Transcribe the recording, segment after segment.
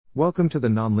Welcome to the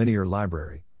Nonlinear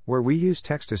Library, where we use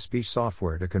text-to-speech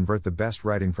software to convert the best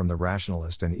writing from the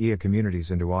rationalist and EA communities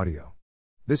into audio.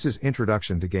 This is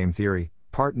Introduction to Game Theory,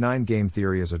 Part 9. Game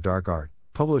Theory is a Dark Art,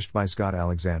 published by Scott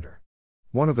Alexander.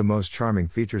 One of the most charming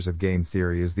features of game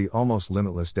theory is the almost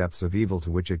limitless depths of evil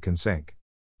to which it can sink.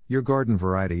 Your garden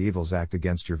variety evils act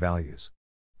against your values.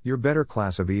 Your better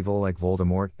class of evil, like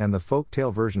Voldemort and the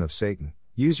folktale version of Satan,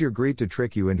 use your greed to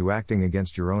trick you into acting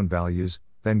against your own values,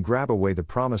 then grab away the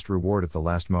promised reward at the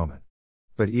last moment.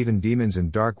 But even demons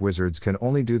and dark wizards can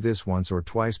only do this once or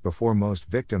twice before most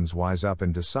victims wise up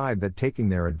and decide that taking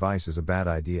their advice is a bad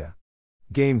idea.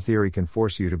 Game theory can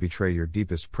force you to betray your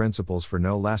deepest principles for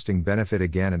no lasting benefit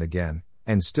again and again,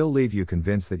 and still leave you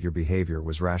convinced that your behavior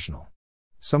was rational.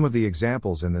 Some of the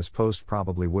examples in this post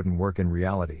probably wouldn't work in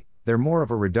reality. They're more of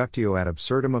a reductio ad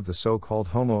absurdum of the so-called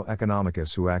Homo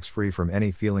economicus who acts free from any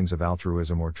feelings of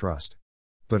altruism or trust.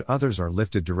 But others are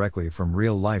lifted directly from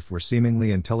real life where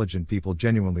seemingly intelligent people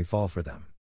genuinely fall for them.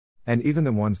 And even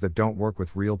the ones that don't work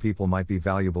with real people might be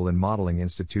valuable in modeling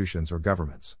institutions or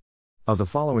governments. Of the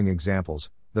following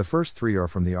examples, the first three are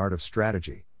from The Art of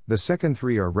Strategy, the second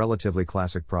three are relatively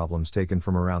classic problems taken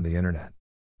from around the internet.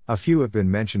 A few have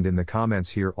been mentioned in the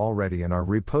comments here already and are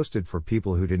reposted for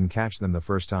people who didn't catch them the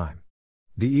first time.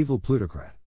 The evil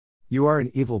plutocrat. You are an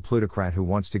evil plutocrat who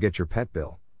wants to get your pet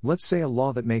bill, let's say a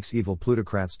law that makes evil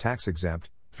plutocrats tax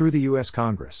exempt, through the US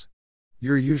Congress.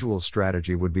 Your usual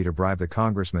strategy would be to bribe the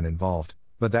congressman involved,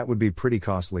 but that would be pretty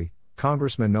costly.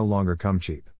 Congressmen no longer come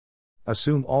cheap.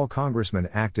 Assume all congressmen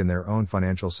act in their own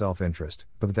financial self-interest,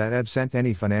 but that absent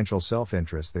any financial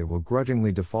self-interest they will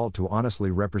grudgingly default to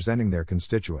honestly representing their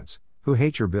constituents, who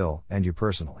hate your bill and you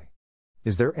personally.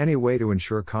 Is there any way to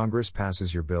ensure Congress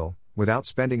passes your bill, without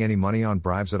spending any money on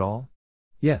bribes at all?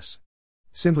 Yes.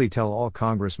 Simply tell all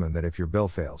congressmen that if your bill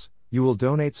fails, you will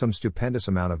donate some stupendous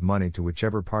amount of money to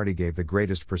whichever party gave the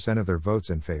greatest % of their votes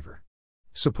in favor.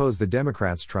 Suppose the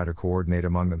Democrats try to coordinate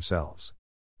among themselves.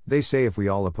 They say if we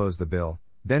all oppose the bill,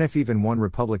 then if even one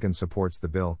Republican supports the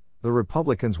bill, the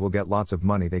Republicans will get lots of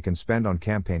money they can spend on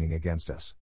campaigning against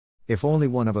us. If only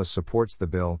one of us supports the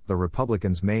bill, the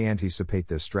Republicans may anticipate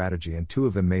this strategy and two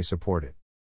of them may support it.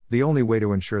 The only way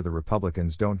to ensure the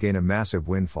Republicans don't gain a massive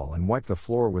windfall and wipe the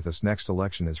floor with us next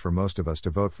election is for most of us to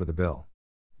vote for the bill.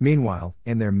 Meanwhile,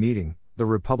 in their meeting, the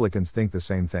Republicans think the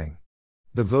same thing.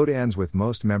 The vote ends with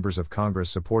most members of Congress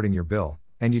supporting your bill,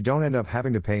 and you don't end up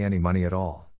having to pay any money at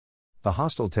all. The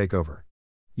hostile takeover.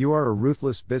 You are a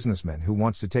ruthless businessman who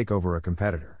wants to take over a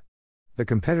competitor. The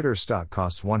competitor's stock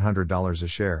costs $100 a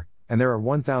share, and there are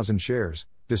 1,000 shares,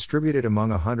 distributed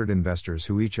among 100 investors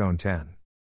who each own 10.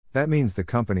 That means the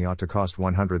company ought to cost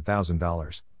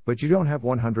 $100,000, but you don't have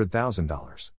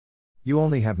 $100,000. You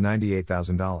only have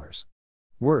 $98,000.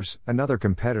 Worse, another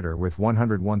competitor with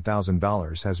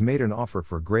 $101,000 has made an offer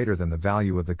for greater than the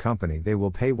value of the company. They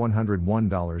will pay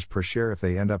 $101 per share if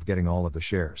they end up getting all of the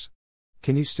shares.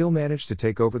 Can you still manage to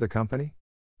take over the company?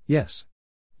 Yes.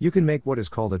 You can make what is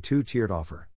called a two-tiered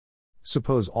offer.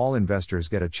 Suppose all investors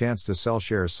get a chance to sell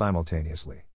shares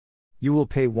simultaneously. You will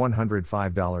pay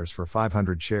 $105 for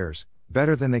 500 shares,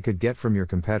 better than they could get from your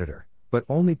competitor, but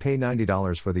only pay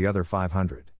 $90 for the other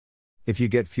 500. If you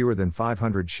get fewer than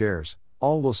 500 shares,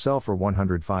 all will sell for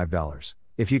 $105.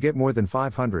 If you get more than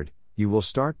 500, you will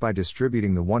start by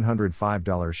distributing the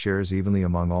 $105 shares evenly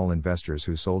among all investors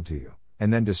who sold to you,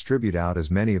 and then distribute out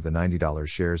as many of the $90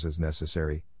 shares as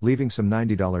necessary, leaving some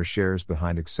 $90 shares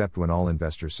behind except when all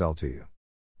investors sell to you.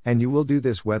 And you will do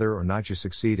this whether or not you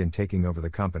succeed in taking over the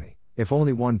company. If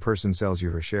only one person sells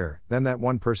you a share, then that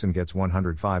one person gets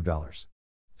 $105.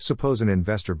 Suppose an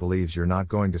investor believes you're not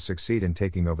going to succeed in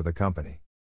taking over the company.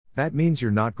 That means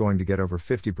you're not going to get over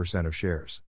 50% of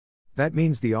shares. That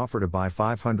means the offer to buy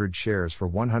 500 shares for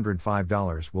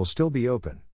 $105 will still be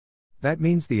open. That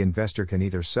means the investor can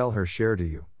either sell her share to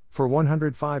you, for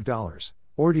 $105,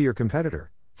 or to your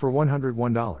competitor, for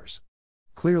 $101.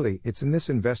 Clearly, it's in this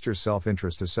investor's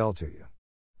self-interest to sell to you.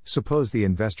 Suppose the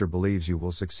investor believes you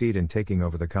will succeed in taking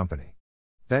over the company.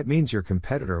 That means your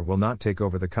competitor will not take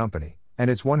over the company,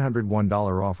 and its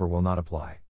 $101 offer will not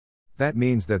apply. That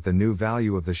means that the new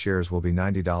value of the shares will be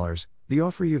 $90, the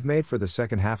offer you've made for the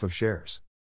second half of shares.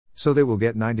 So they will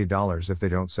get $90 if they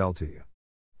don't sell to you.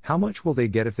 How much will they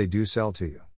get if they do sell to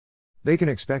you? They can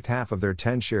expect half of their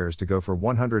 10 shares to go for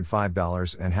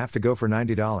 $105 and half to go for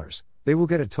 $90. They will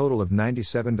get a total of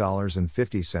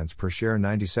 $97.50 per share.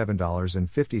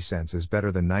 $97.50 is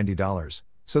better than $90,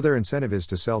 so their incentive is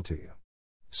to sell to you.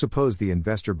 Suppose the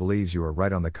investor believes you are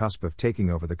right on the cusp of taking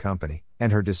over the company,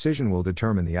 and her decision will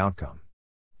determine the outcome.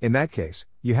 In that case,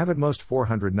 you have at most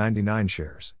 499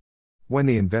 shares. When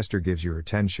the investor gives you her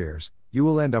 10 shares, you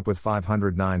will end up with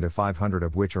 509 to 500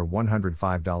 of which are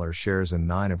 $105 shares and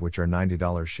 9 of which are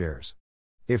 $90 shares.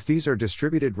 If these are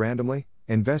distributed randomly,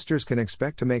 investors can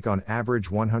expect to make on average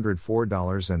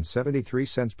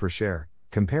 $104.73 per share,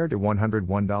 compared to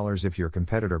 $101 if your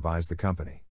competitor buys the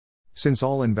company. Since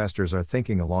all investors are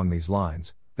thinking along these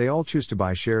lines, they all choose to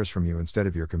buy shares from you instead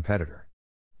of your competitor.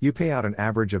 You pay out an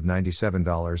average of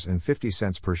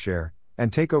 $97.50 per share,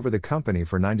 and take over the company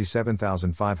for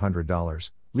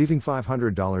 $97,500, leaving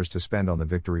 $500 to spend on the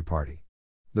victory party.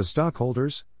 The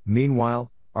stockholders, meanwhile,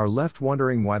 are left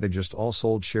wondering why they just all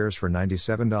sold shares for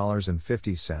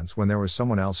 $97.50 when there was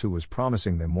someone else who was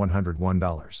promising them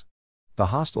 $101. The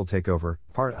hostile takeover,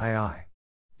 Part II.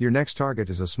 Your next target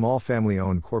is a small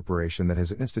family-owned corporation that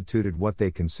has instituted what they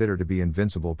consider to be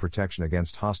invincible protection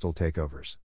against hostile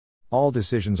takeovers. All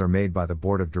decisions are made by the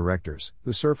board of directors,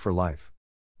 who serve for life.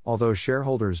 Although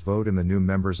shareholders vote in the new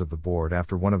members of the board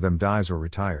after one of them dies or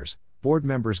retires, board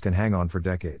members can hang on for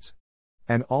decades.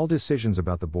 And all decisions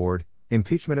about the board,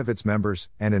 impeachment of its members,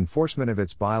 and enforcement of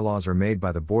its bylaws are made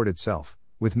by the board itself,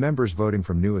 with members voting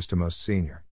from newest to most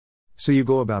senior. So you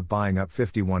go about buying up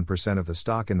 51% of the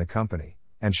stock in the company,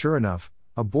 and sure enough,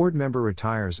 a board member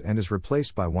retires and is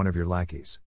replaced by one of your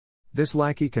lackeys. This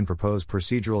lackey can propose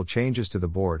procedural changes to the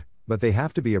board, but they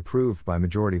have to be approved by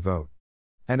majority vote.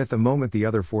 And at the moment the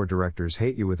other 4 directors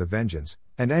hate you with a vengeance,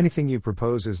 and anything you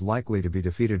propose is likely to be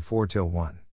defeated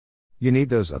 4-1. You need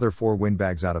those other 4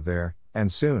 windbags out of there,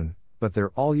 and soon, but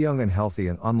they're all young and healthy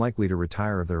and unlikely to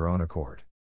retire of their own accord.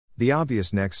 The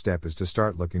obvious next step is to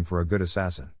start looking for a good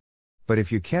assassin. But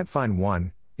if you can't find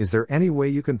one, is there any way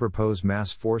you can propose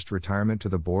mass forced retirement to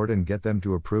the board and get them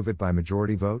to approve it by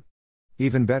majority vote?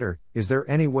 Even better, is there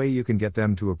any way you can get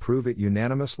them to approve it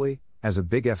unanimously, as a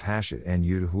big F hash it and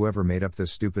you to whoever made up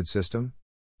this stupid system?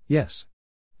 Yes.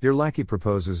 Your lackey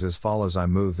proposes as follows: I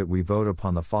move that we vote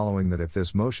upon the following, that if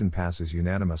this motion passes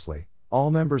unanimously,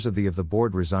 all members of the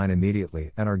board resign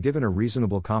immediately and are given a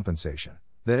reasonable compensation.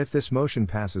 That if this motion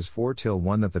passes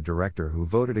 4-1, that the director who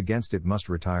voted against it must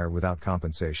retire without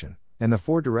compensation, and the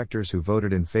 4 directors who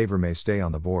voted in favor may stay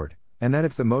on the board, and that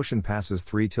if the motion passes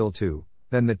 3-2,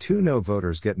 then the 2 no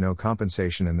voters get no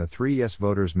compensation and the 3 yes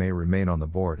voters may remain on the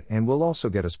board and will also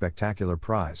get a spectacular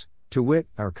prize, to wit,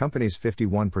 our company's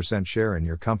 51% share in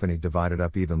your company divided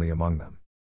up evenly among them.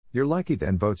 Your lackey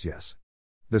then votes yes.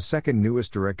 The second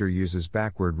newest director uses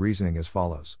backward reasoning as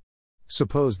follows.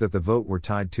 Suppose that the vote were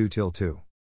tied 2-2.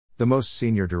 The most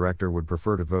senior director would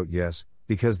prefer to vote yes,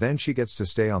 because then she gets to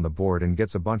stay on the board and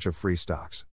gets a bunch of free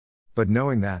stocks. But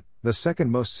knowing that, the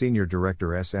second most senior director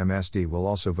SMSD will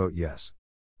also vote yes.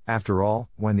 After all,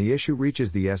 when the issue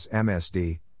reaches the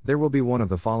SMSD, there will be one of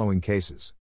the following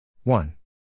cases. 1.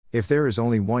 If there is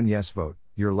only one yes vote,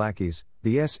 your lackeys,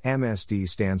 the SMSD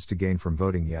stands to gain from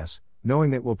voting yes, knowing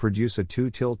that will produce a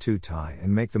 2-2 tie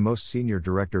and make the most senior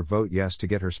director vote yes to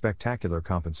get her spectacular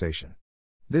compensation.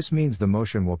 This means the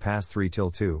motion will pass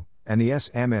 3-2, and the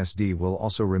SMSD will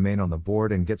also remain on the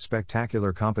board and get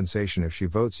spectacular compensation if she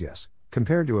votes yes,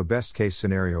 compared to a best-case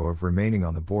scenario of remaining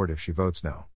on the board if she votes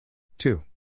no. 2.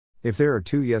 If there are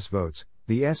 2 yes votes,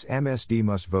 the SMSD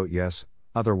must vote yes,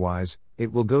 otherwise,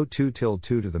 it will go 2-2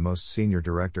 to the most senior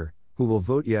director, who will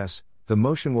vote yes, the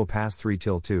motion will pass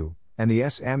 3-2, and the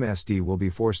SMSD will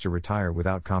be forced to retire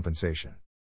without compensation.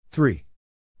 3.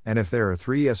 And if there are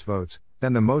 3 yes votes,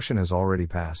 then the motion has already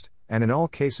passed, and in all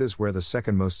cases where the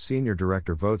second most senior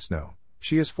director votes no,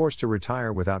 she is forced to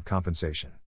retire without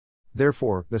compensation.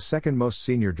 Therefore, the second most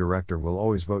senior director will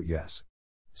always vote yes.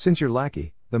 Since your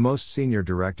lackey, the most senior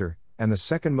director, and the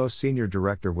second most senior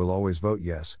director will always vote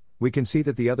yes, we can see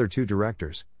that the other 2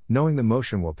 directors, knowing the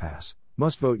motion will pass,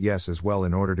 must vote yes as well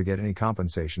in order to get any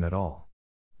compensation at all.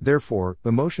 Therefore,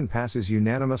 the motion passes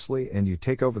unanimously and you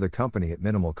take over the company at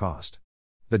minimal cost.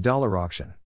 The dollar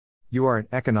auction. You are an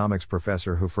economics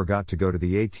professor who forgot to go to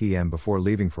the ATM before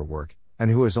leaving for work, and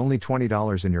who has only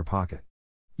 $20 in your pocket.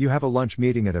 You have a lunch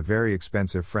meeting at a very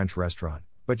expensive French restaurant,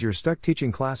 but you're stuck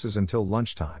teaching classes until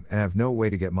lunchtime and have no way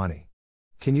to get money.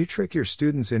 Can you trick your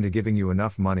students into giving you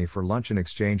enough money for lunch in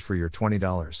exchange for your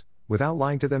 $20, without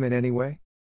lying to them in any way?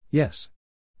 Yes.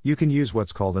 You can use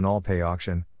what's called an all-pay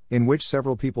auction, in which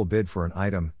several people bid for an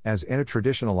item, as in a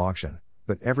traditional auction,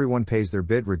 but everyone pays their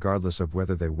bid regardless of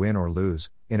whether they win or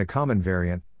lose. In a common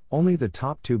variant, only the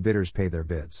top 2 bidders pay their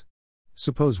bids.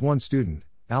 Suppose one student,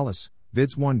 Alice,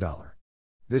 bids $1.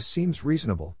 This seems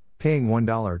reasonable, paying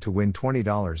 $1 to win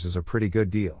 $20 is a pretty good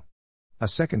deal. A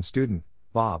second student,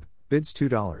 Bob, bids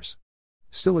 $2.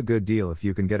 Still a good deal if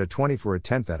you can get a 20 for a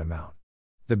tenth that amount.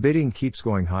 The bidding keeps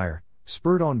going higher,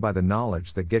 spurred on by the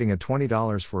knowledge that getting a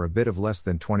 $20 for a bid of less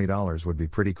than $20 would be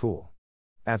pretty cool.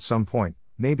 At some point,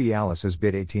 maybe Alice has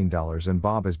bid $18 and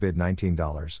Bob has bid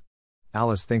 $19.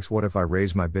 Alice thinks, what if I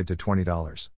raise my bid to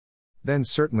 $20? Then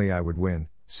certainly I would win,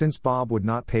 since Bob would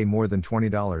not pay more than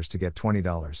 $20 to get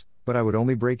 $20, but I would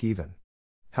only break even.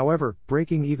 However,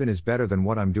 breaking even is better than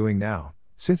what I'm doing now,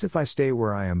 since if I stay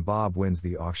where I am, Bob wins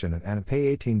the auction and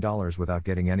pay $18 without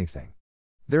getting anything.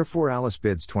 Therefore Alice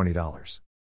bids $20.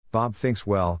 Bob thinks,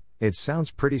 well, it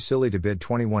sounds pretty silly to bid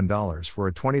 $21 for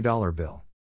a $20 bill.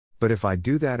 But if I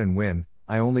do that and win,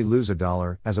 I only lose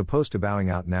 $1 as opposed to bowing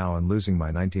out now and losing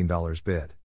my $19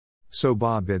 bid. So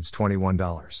Bob bids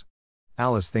 $21.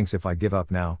 Alice thinks, if I give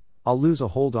up now, I'll lose a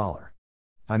whole dollar.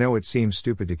 I know it seems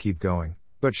stupid to keep going,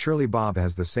 but surely Bob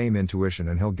has the same intuition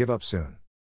and he'll give up soon.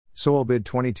 So I'll bid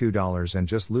 $22 and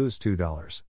just lose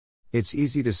 $2. It's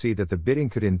easy to see that the bidding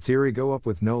could in theory go up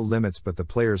with no limits but the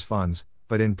player's funds,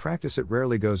 but in practice it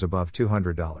rarely goes above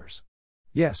 $200.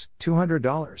 Yes,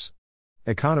 $200.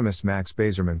 Economist Max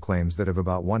Bazerman claims that of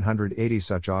about 180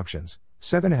 such auctions,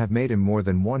 7 have made him more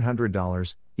than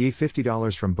 $100,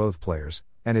 $50 from both players,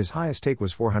 and his highest take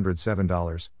was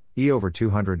 $407, over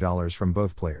 $200 from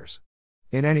both players.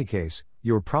 In any case,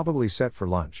 you're probably set for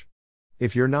lunch.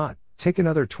 If you're not, take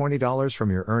another $20 from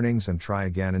your earnings and try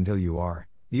again until you are.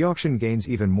 The auction gains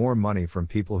even more money from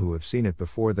people who have seen it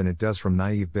before than it does from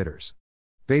naive bidders.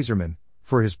 Bazerman,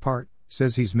 for his part,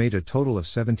 says he's made a total of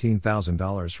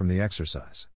 $17,000 from the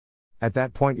exercise. At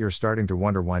that point you're starting to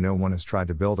wonder why no one has tried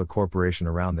to build a corporation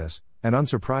around this, and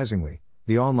unsurprisingly,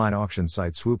 the online auction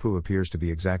site Swoopoo appears to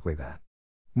be exactly that.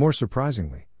 More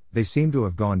surprisingly, they seem to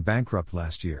have gone bankrupt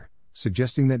last year,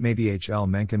 suggesting that maybe H.L.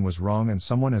 Mencken was wrong and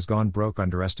someone has gone broke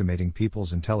underestimating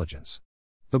people's intelligence.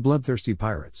 The Bloodthirsty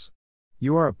Pirates.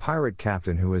 You are a pirate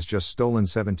captain who has just stolen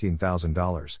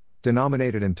 $17,000,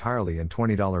 denominated entirely in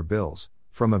 $20 bills,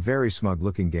 from a very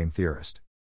smug-looking game theorist.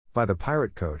 By the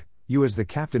pirate code, you as the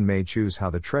captain may choose how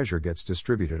the treasure gets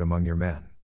distributed among your men.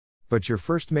 But your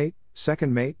first mate,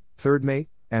 second mate, third mate,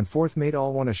 and fourth mate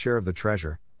all want a share of the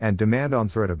treasure, and demand on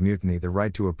threat of mutiny the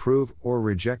right to approve or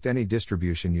reject any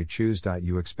distribution you choose.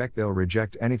 You expect they'll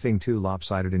reject anything too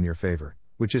lopsided in your favor,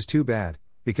 which is too bad,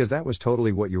 because that was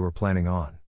totally what you were planning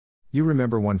on. You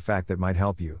remember one fact that might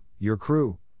help you: your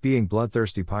crew, being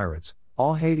bloodthirsty pirates,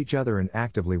 all hate each other and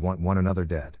actively want one another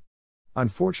dead.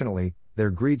 Unfortunately, their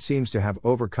greed seems to have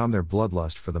overcome their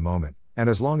bloodlust for the moment, and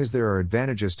as long as there are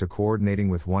advantages to coordinating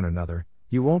with one another,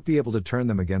 you won't be able to turn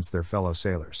them against their fellow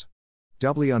sailors.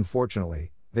 Doubly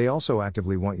unfortunately, they also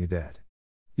actively want you dead.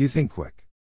 You think quick.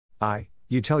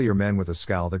 You tell your men with a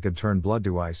scowl that could turn blood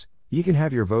to ice, ye can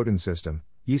have your voting system,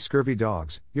 ye scurvy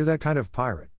dogs, you're that kind of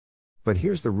pirate. But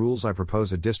here's the rules: I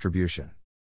propose a distribution.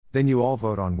 Then you all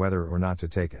vote on whether or not to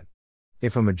take it.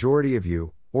 If a majority of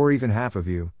you, or even half of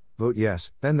you, vote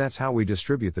yes, then that's how we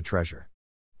distribute the treasure.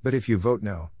 But if you vote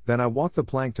no, then I walk the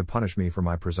plank to punish me for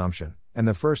my presumption, and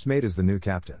the first mate is the new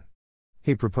captain.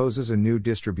 He proposes a new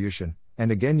distribution,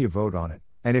 and again you vote on it,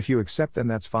 and if you accept then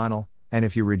that's final, and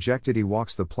if you reject it he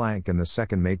walks the plank and the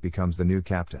second mate becomes the new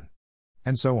captain.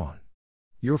 And so on.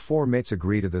 Your 4 mates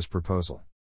agree to this proposal.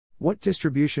 What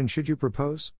distribution should you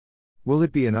propose? Will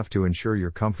it be enough to ensure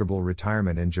your comfortable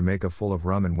retirement in Jamaica full of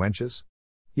rum and wenches?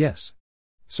 Yes.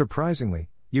 Surprisingly,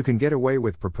 you can get away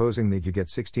with proposing that you get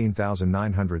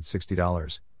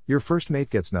 $16,960, your first mate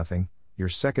gets nothing, your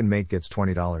second mate gets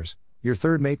 $20, your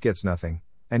third mate gets nothing,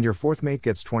 and your fourth mate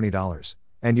gets $20,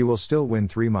 and you will still win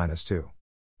 3-2.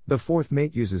 The fourth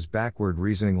mate uses backward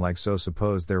reasoning like so: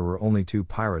 suppose there were only 2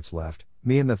 pirates left,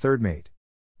 me and the third mate.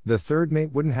 The third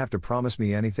mate wouldn't have to promise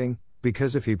me anything,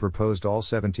 because if he proposed all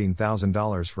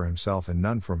 $17,000 for himself and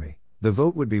none for me, the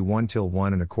vote would be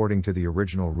 1-1 and according to the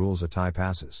original rules a tie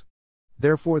passes.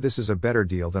 Therefore this is a better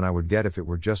deal than I would get if it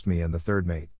were just me and the third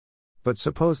mate. But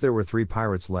suppose there were 3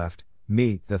 pirates left,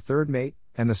 me, the third mate,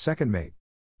 and the second mate.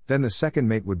 Then the second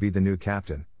mate would be the new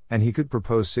captain, and he could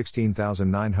propose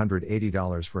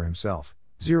 $16,980 for himself,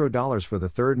 $0 for the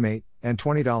third mate, and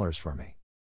 $20 for me.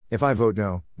 If I vote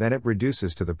no, then it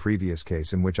reduces to the previous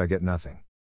case in which I get nothing.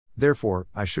 Therefore,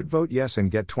 I should vote yes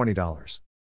and get $20.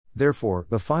 Therefore,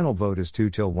 the final vote is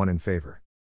 2-1 in favor.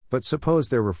 But suppose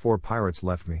there were 4 pirates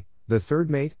left: me, the third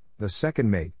mate, the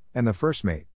second mate, and the first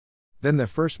mate. Then the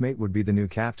first mate would be the new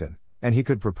captain, and he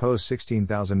could propose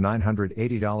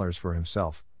 $16,980 for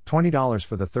himself, $20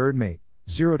 for the third mate,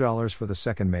 $0 for the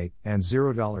second mate, and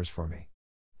 $0 for me.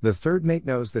 The third mate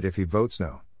knows that if he votes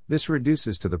no, this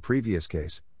reduces to the previous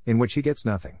case, in which he gets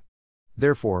nothing.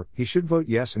 Therefore, he should vote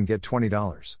yes and get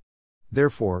 $20.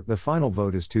 Therefore, the final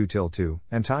vote is 2-2,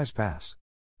 and ties pass.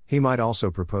 He might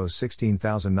also propose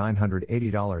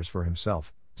 $16,980 for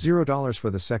himself, $0 for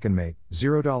the second mate,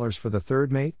 $0 for the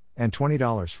third mate, and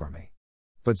 $20 for me.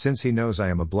 But since he knows I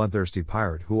am a bloodthirsty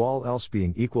pirate who, all else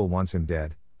being equal, wants him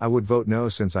dead, I would vote no,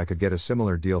 since I could get a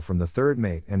similar deal from the third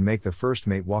mate and make the first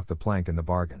mate walk the plank in the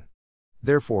bargain.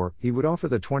 Therefore, he would offer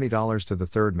the $20 to the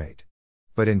third mate.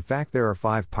 But in fact there are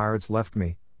 5 pirates left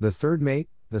me: the third mate,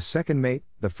 the second mate,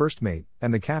 the first mate,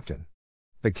 and the captain.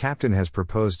 The captain has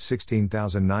proposed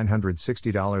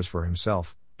 $16,960 for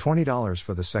himself, $20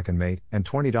 for the second mate, and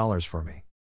 $20 for me.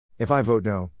 If I vote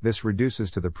no, this reduces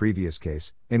to the previous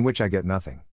case, in which I get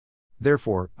nothing.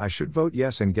 Therefore, I should vote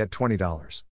yes and get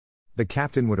 $20. The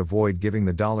captain would avoid giving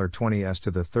the $20s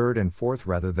to the third and fourth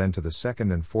rather than to the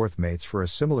second and fourth mates for a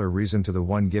similar reason to the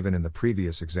one given in the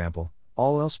previous example: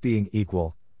 all else being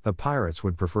equal, the pirates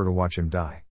would prefer to watch him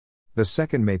die. The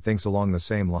second mate thinks along the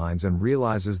same lines and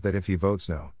realizes that if he votes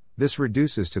no, this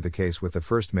reduces to the case with the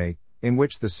first mate, in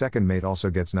which the second mate also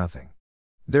gets nothing.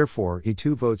 Therefore, he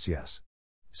too votes yes.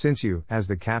 Since you, as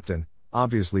the captain,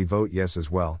 obviously vote yes as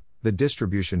well, the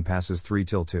distribution passes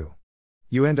 3-2.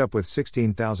 You end up with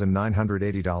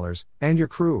 $16,980, and your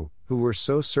crew, who were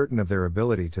so certain of their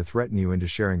ability to threaten you into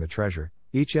sharing the treasure,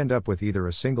 each end up with either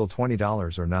a single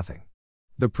 $20 or nothing.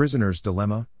 The Prisoner's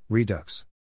Dilemma, Redux.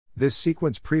 This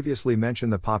sequence previously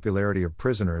mentioned the popularity of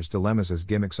prisoners' dilemmas as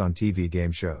gimmicks on TV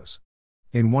game shows.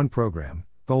 In one program,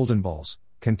 Golden Balls,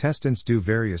 contestants do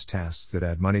various tasks that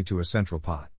add money to a central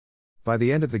pot. By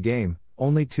the end of the game,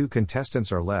 only 2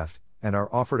 contestants are left, and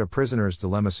are offered a prisoner's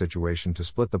dilemma situation to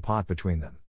split the pot between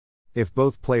them. If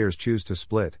both players choose to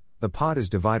split, the pot is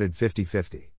divided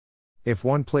 50-50. If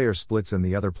one player splits and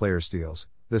the other player steals,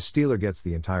 the stealer gets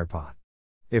the entire pot.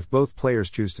 If both players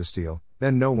choose to steal,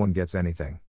 then no one gets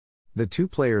anything. The 2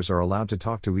 players are allowed to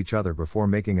talk to each other before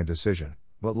making a decision,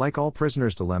 but like all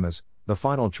prisoners' dilemmas, the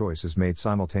final choice is made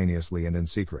simultaneously and in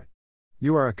secret.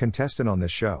 You are a contestant on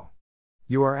this show.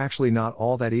 You are actually not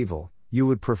all that evil. You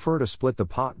would prefer to split the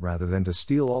pot rather than to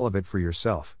steal all of it for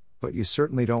yourself, but you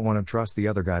certainly don't want to trust the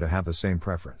other guy to have the same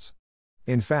preference.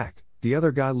 In fact, the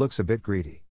other guy looks a bit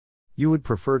greedy. You would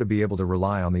prefer to be able to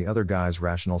rely on the other guy's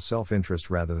rational self-interest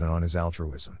rather than on his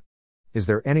altruism. Is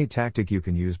there any tactic you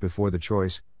can use before the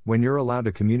choice, when you're allowed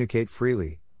to communicate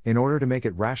freely, in order to make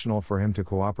it rational for him to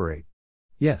cooperate?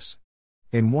 Yes.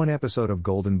 In one episode of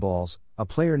Golden Balls, a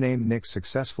player named Nick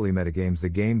successfully metagames the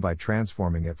game by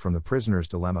transforming it from the prisoner's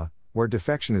dilemma, where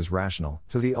defection is rational,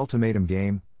 to the ultimatum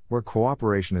game, where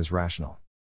cooperation is rational.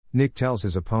 Nick tells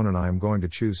his opponent, "I am going to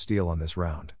choose steal on this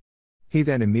round." He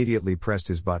then immediately pressed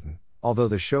his button. Although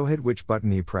the show hid which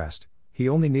button he pressed, he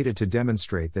only needed to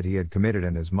demonstrate that he had committed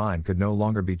and his mind could no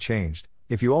longer be changed.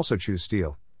 If you also choose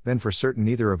steal, then for certain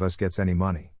neither of us gets any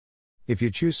money. If you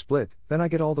choose split, then I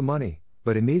get all the money,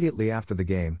 but immediately after the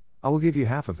game, I will give you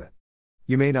half of it.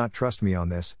 You may not trust me on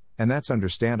this, and that's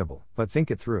understandable, but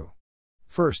think it through.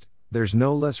 First, there's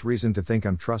no less reason to think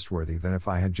I'm trustworthy than if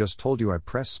I had just told you I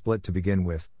pressed split to begin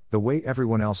with, the way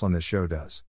everyone else on this show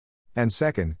does. And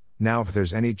second, now if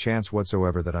there's any chance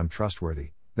whatsoever that I'm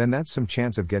trustworthy, then that's some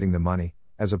chance of getting the money,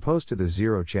 as opposed to the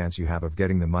 0 chance you have of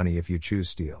getting the money if you choose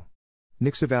steal.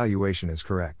 Nick's evaluation is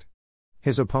correct.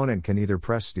 His opponent can either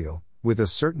press steal, with a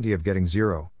certainty of getting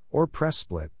 0, or press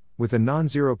split, with a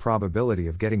non-zero probability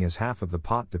of getting his half of the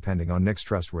pot depending on Nick's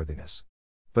trustworthiness.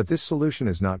 But this solution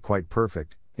is not quite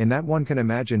perfect, in that one can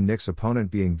imagine Nick's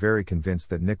opponent being very convinced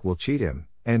that Nick will cheat him,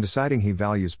 and deciding he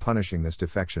values punishing this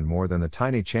defection more than the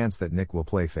tiny chance that Nick will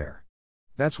play fair.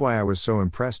 That's why I was so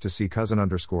impressed to see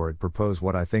Cousin_It propose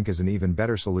what I think is an even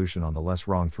better solution on the less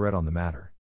wrong thread on the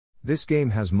matter. This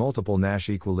game has multiple Nash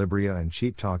equilibria and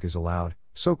cheap talk is allowed,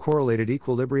 so correlated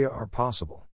equilibria are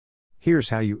possible. Here's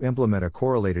how you implement a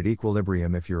correlated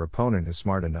equilibrium if your opponent is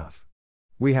smart enough.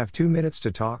 We have 2 minutes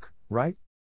to talk, right?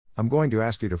 I'm going to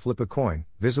ask you to flip a coin,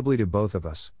 visibly to both of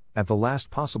us, at the last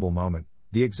possible moment,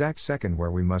 the exact second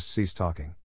where we must cease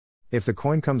talking. If the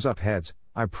coin comes up heads,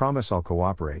 I promise I'll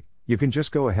cooperate. You can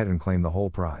just go ahead and claim the whole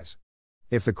prize.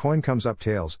 If the coin comes up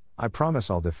tails, I promise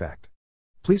I'll defect.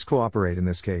 Please cooperate in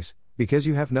this case, because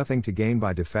you have nothing to gain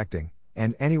by defecting,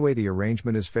 and anyway the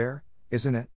arrangement is fair,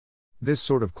 isn't it? This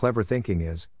sort of clever thinking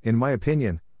is, in my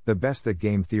opinion, the best that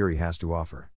game theory has to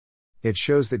offer. It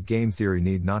shows that game theory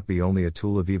need not be only a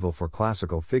tool of evil for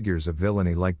classical figures of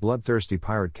villainy like bloodthirsty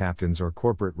pirate captains or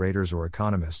corporate raiders or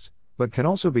economists, but can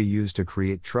also be used to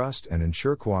create trust and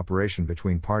ensure cooperation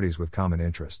between parties with common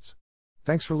interests.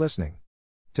 Thanks for listening.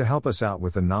 To help us out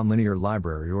with the Nonlinear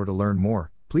Library or to learn more,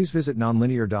 please visit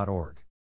nonlinear.org.